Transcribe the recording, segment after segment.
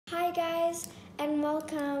Hi guys, and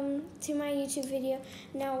welcome to my YouTube video.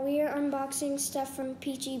 Now we are unboxing stuff from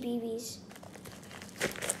PeachyBbies.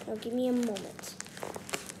 Now give me a moment.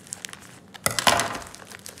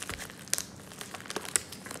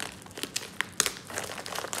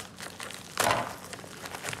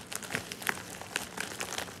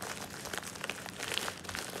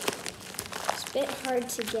 It's a bit hard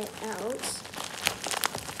to get out,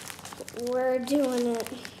 but we're doing it.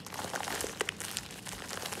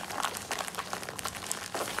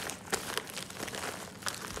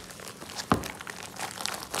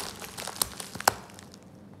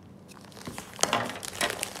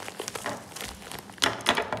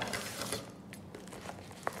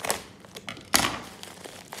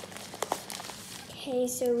 Okay,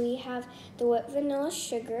 so we have the whipped vanilla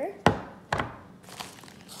sugar,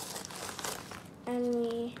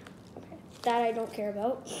 and that I don't care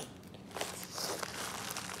about.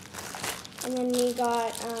 And then we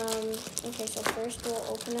got, okay, so first we'll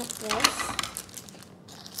open up this.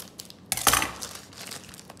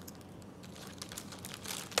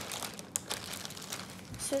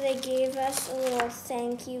 So they gave us a little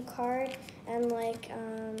thank you card and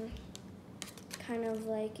kind of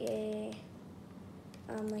like a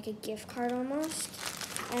gift card almost.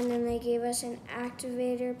 And then they gave us an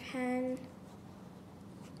activator pen.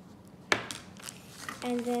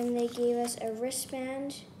 And then they gave us a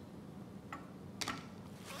wristband.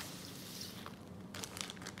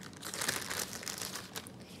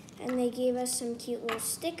 And they gave us some cute little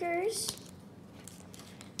stickers.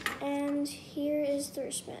 And here is the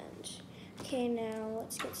wristband. Okay, now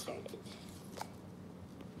let's get started.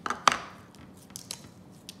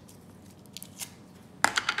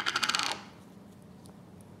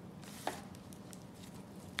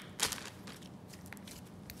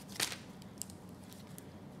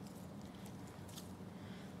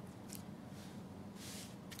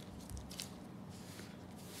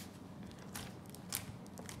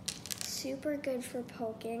 Super good for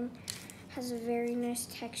poking. Has a very nice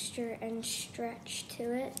texture and stretch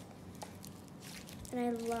to it. And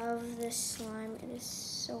I love this slime. It is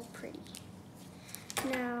so pretty.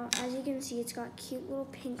 Now, as you can see, it's got cute little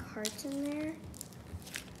pink hearts in there.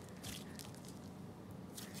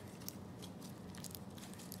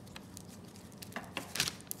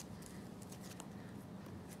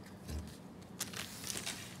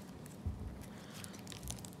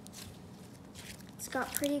 It's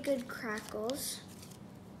got pretty good crackles.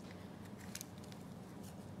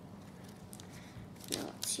 Now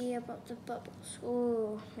let's see about the bubbles.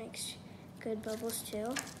 Ooh, makes good bubbles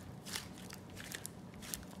too.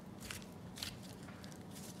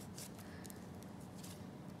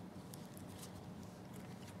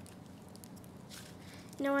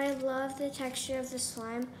 Now I love the texture of the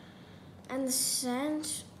slime and the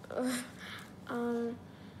scent. Kind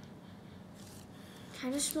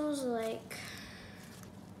of smells like,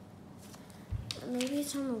 maybe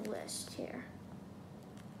it's on the list here.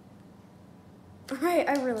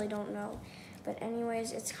 I really don't know. But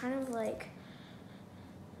anyways, it's kind of like,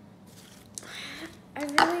 I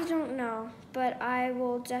really don't know. But I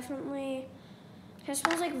will definitely, it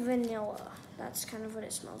smells like vanilla. That's kind of what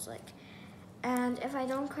it smells like. And if I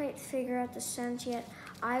don't quite figure out the scent yet,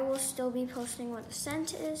 I will still be posting what the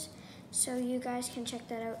scent is. So you guys can check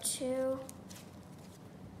that out too.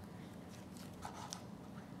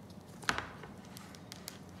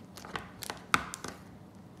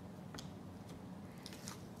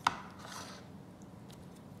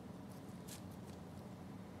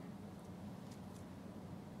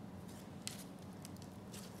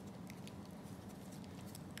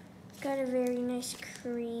 Got a very nice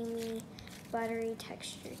creamy, buttery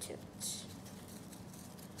texture to it.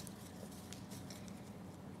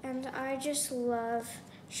 And I just love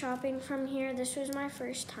shopping from here. This was my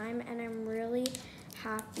first time and I'm really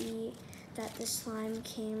happy that the slime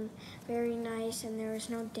came very nice and there was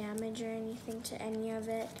no damage or anything to any of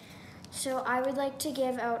it. So I would like to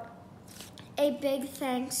give out a big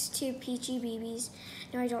thanks to PeachyBbies.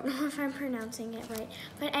 No, I don't know if I'm pronouncing it right.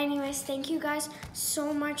 But anyways, thank you guys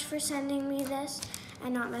so much for sending me this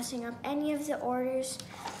and not messing up any of the orders.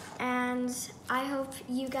 And I hope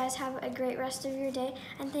you guys have a great rest of your day.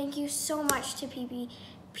 And thank you so much to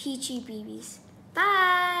PeachyBbies.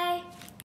 Bye!